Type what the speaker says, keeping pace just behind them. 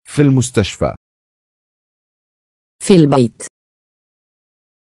في المستشفى. في البيت.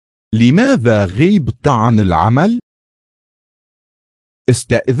 لماذا غيبت عن العمل؟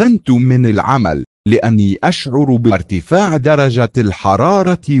 استأذنت من العمل لأني أشعر بارتفاع درجة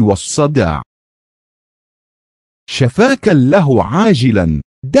الحرارة والصداع. شفاك الله عاجلا.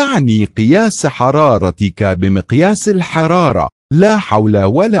 دعني قياس حرارتك بمقياس الحرارة. لا حول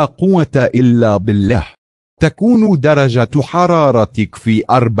ولا قوة إلا بالله. تكون درجة حرارتك في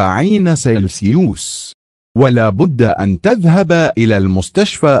 40 سلسيوس. ولا بد أن تذهب إلى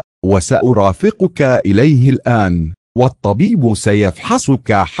المستشفى، وسأرافقك إليه الآن، والطبيب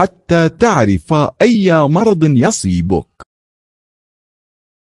سيفحصك حتى تعرف أي مرض يصيبك.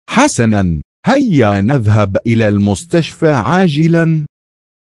 حسنا، هيا نذهب إلى المستشفى عاجلا.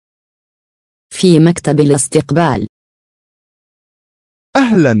 في مكتب الاستقبال.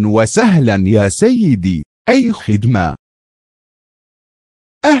 أهلا وسهلا يا سيدي، أي خدمة؟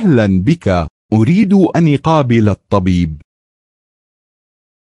 أهلا بك، أريد أن أقابل الطبيب.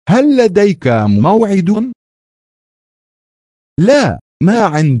 هل لديك موعد؟ لا، ما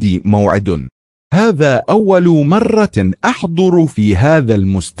عندي موعد. هذا أول مرة أحضر في هذا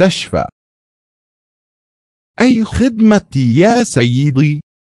المستشفى. أي خدمتي يا سيدي؟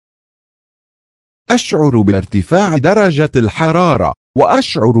 أشعر بارتفاع درجة الحرارة،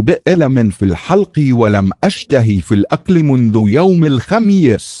 وأشعر بألم في الحلق، ولم أشتهي في الأكل منذ يوم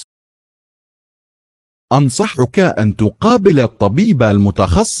الخميس. أنصحك أن تقابل الطبيب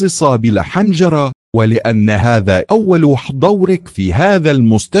المتخصص بلا حنجرة، ولأن هذا أول حضورك في هذا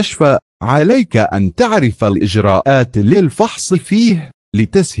المستشفى عليك أن تعرف الإجراءات للفحص فيه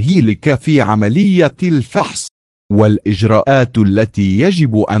لتسهيلك في عملية الفحص. والإجراءات التي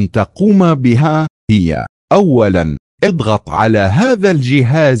يجب أن تقوم بها هي: أولا، اضغط على هذا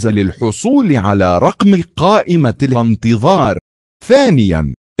الجهاز للحصول على رقم قائمة الانتظار.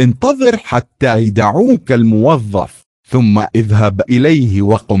 ثانيا، انتظر حتى يدعوك الموظف، ثم اذهب إليه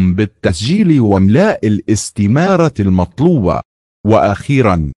وقم بالتسجيل واملاء الاستمارة المطلوبة.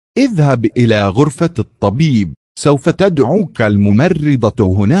 وأخيرا، اذهب إلى غرفة الطبيب، سوف تدعوك الممرضة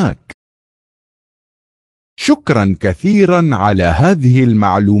هناك. شكرا كثيرا على هذه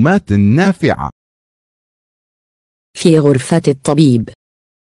المعلومات النافعة. في غرفة الطبيب.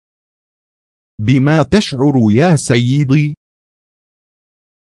 بما تشعر يا سيدي؟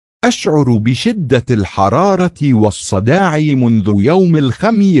 أشعر بشدة الحرارة والصداع منذ يوم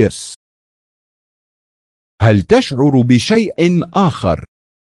الخميس. هل تشعر بشيء آخر؟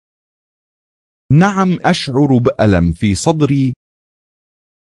 نعم، أشعر بألم في صدري.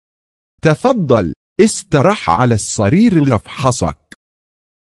 تفضل، استرح على السرير لأفحصك.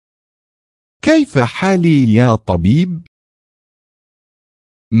 كيف حالي يا طبيب؟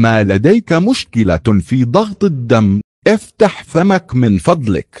 ما لديك مشكلة في ضغط الدم؟ افتح فمك من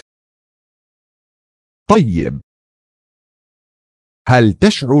فضلك. طيب، هل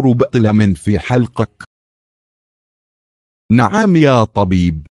تشعر بألم في حلقك؟ نعم يا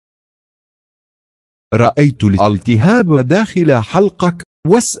طبيب. رأيت الالتهاب داخل حلقك،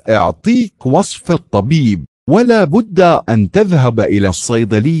 وسأعطيك وصف الطبيب، ولا بد أن تذهب إلى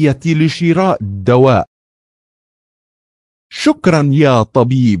الصيدلية لشراء الدواء. شكرا يا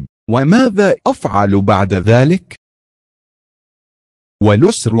طبيب، وماذا أفعل بعد ذلك؟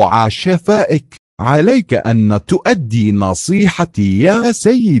 ولسرع شفائك عليك أن تؤدي نصيحتي يا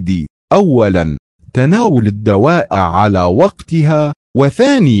سيدي. أولا، تناول الدواء على وقتها،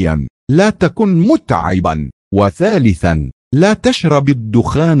 وثانيا، لا تكن متعبا، وثالثا، لا تشرب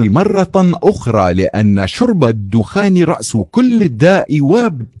الدخان مرة أخرى، لأن شرب الدخان رأس كل داء،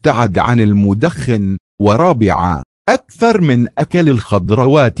 وابتعد عن المدخن. ورابعا، أكثر من أكل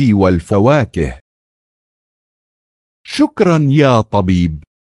الخضروات والفواكه. شكرا يا طبيب.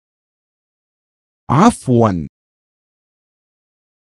 عفوا،